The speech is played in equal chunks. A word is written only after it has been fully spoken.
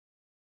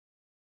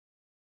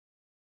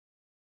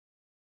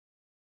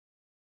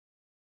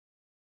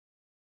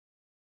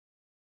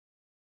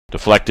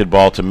Deflected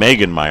ball to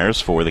Megan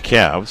Myers for the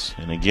Cavs.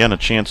 And again, a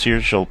chance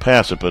here. She'll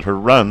pass it, but her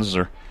runs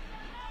are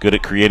good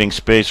at creating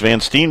space. Van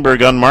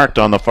Steenberg unmarked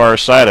on the far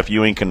side if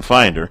Ewing can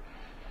find her.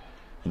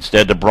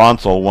 Instead to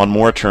Bronthal. One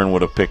more turn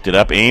would have picked it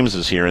up. Ames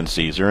is here and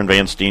sees her, and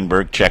Van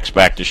Steenberg checks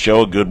back to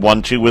show. A good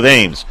 1-2 with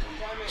Ames.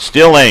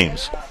 Still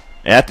Ames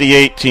at the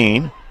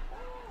 18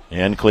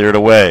 and cleared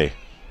away.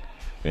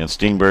 Van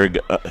Steenberg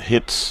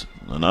hits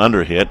an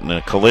underhit and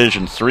a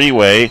collision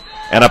three-way,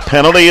 and a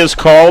penalty is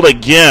called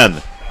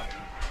again.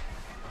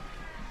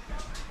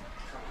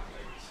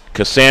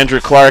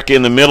 Cassandra Clark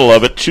in the middle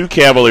of it. Two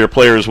Cavalier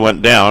players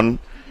went down.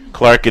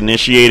 Clark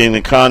initiating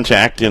the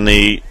contact in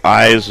the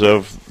eyes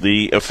of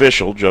the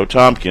official, Joe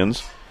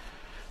Tompkins.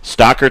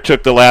 Stocker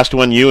took the last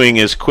one. Ewing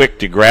is quick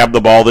to grab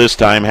the ball this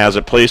time, has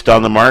it placed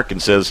on the mark,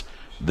 and says,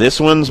 "This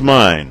one's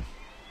mine."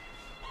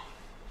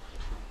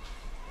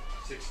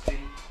 16.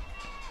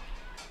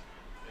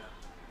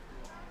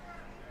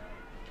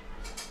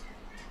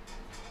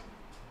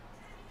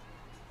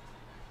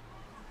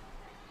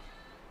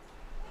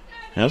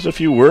 Has a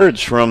few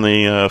words from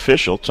the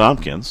official,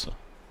 Tompkins.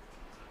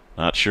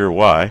 Not sure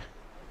why.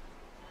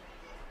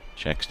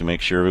 Checks to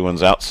make sure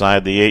everyone's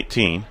outside the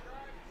 18.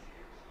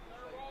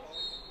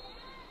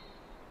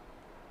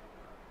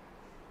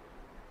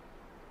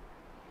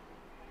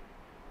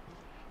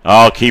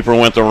 Oh, keeper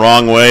went the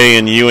wrong way,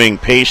 and Ewing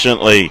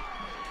patiently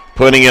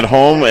putting it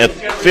home at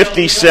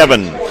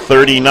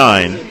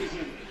 57-39.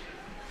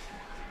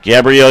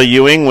 Gabrielle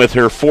Ewing with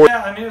her fourth.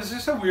 Yeah, I mean, it was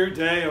just a weird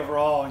day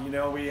overall. You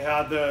know, we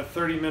had the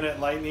 30-minute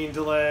lightning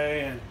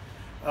delay, and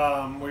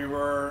we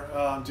were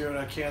doing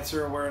a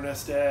cancer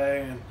awareness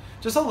day, and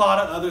just a lot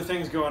of other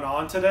things going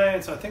on today.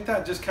 And so I think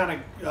that just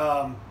kind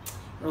of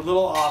we're a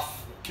little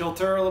off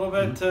kilter a little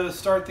bit to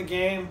start the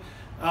game.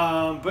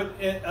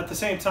 But at the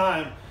same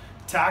time,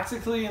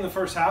 tactically in the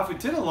first half, we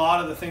did a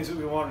lot of the things that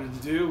we wanted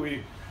to do.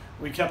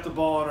 We kept the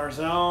ball in our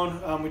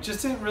zone. We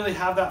just didn't really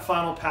have that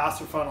final pass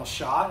or final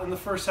shot in the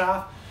first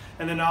half.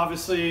 And then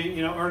obviously,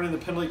 you know, earning the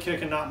penalty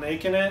kick and not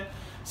making it,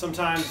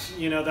 sometimes,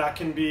 you know, that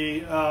can be,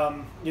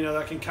 you know,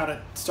 that can kind of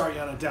start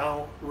you on a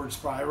downward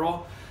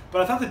spiral.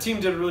 But I thought the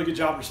team did a really good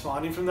job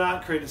responding from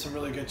that, created some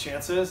really good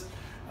chances.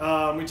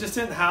 We just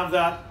didn't have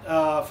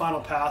that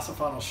final pass or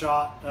final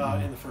shot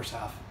in the first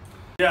half.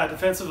 Yeah,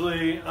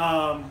 defensively,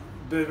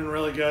 they've been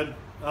really good.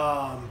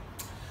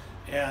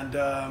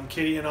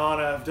 Katie and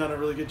Anna have done a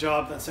really good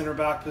job in that center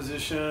back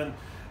position.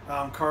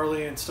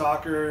 Carly and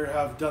Stocker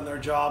have done their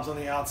jobs on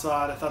the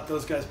outside. I thought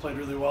those guys played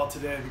really well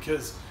today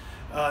because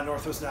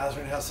Northwest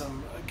Nazarene has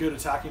some good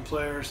attacking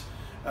players.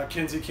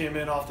 Kinsey came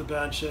in off the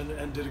bench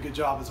and did a good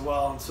job as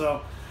well. And so,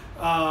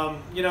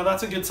 you know,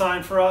 that's a good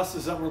sign for us,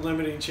 is that we're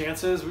limiting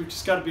chances. We've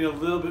just got to be a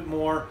little bit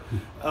more,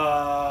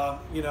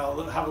 you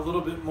know, have a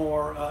little bit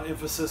more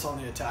emphasis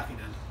on the attacking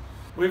end.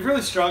 We've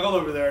really struggled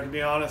over there, to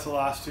be honest, the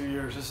last 2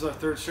 years. This is our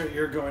third straight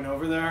year going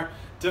over there.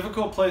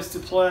 Difficult place to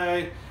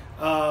play.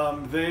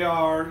 They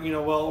are, you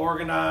know, well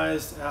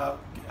organized,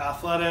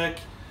 athletic.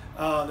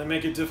 They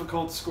make it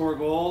difficult to score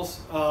goals.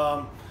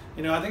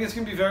 You know, I think it's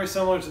going to be very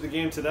similar to the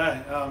game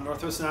today.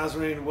 Northwest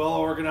Nazarene, well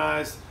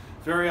organized,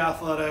 very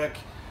athletic.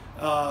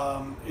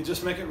 It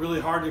just make it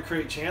really hard to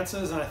create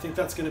chances, and I think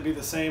that's going to be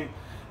the same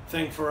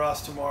thing for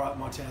us tomorrow at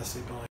Montana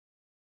State Building.